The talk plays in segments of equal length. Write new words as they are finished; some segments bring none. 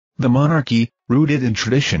The monarchy, rooted in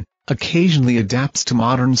tradition, occasionally adapts to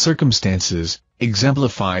modern circumstances,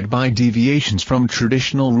 exemplified by deviations from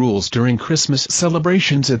traditional rules during Christmas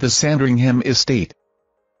celebrations at the Sandringham estate.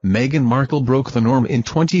 Meghan Markle broke the norm in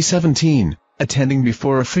 2017, attending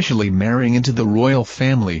before officially marrying into the royal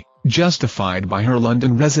family, justified by her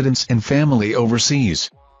London residence and family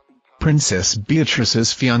overseas. Princess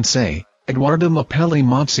Beatrice's fiancé, Edoardo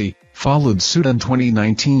Mapelli-Mozzi, followed suit in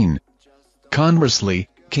 2019. Conversely,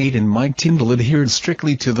 Kate and Mike Tyndall adhered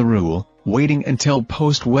strictly to the rule, waiting until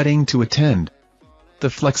post-wedding to attend. The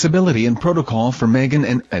flexibility in protocol for Meghan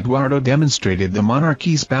and Edoardo demonstrated the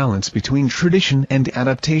monarchy's balance between tradition and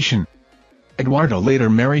adaptation. Edoardo later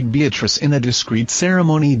married Beatrice in a discreet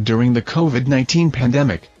ceremony during the COVID-19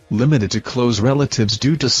 pandemic, limited to close relatives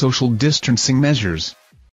due to social distancing measures.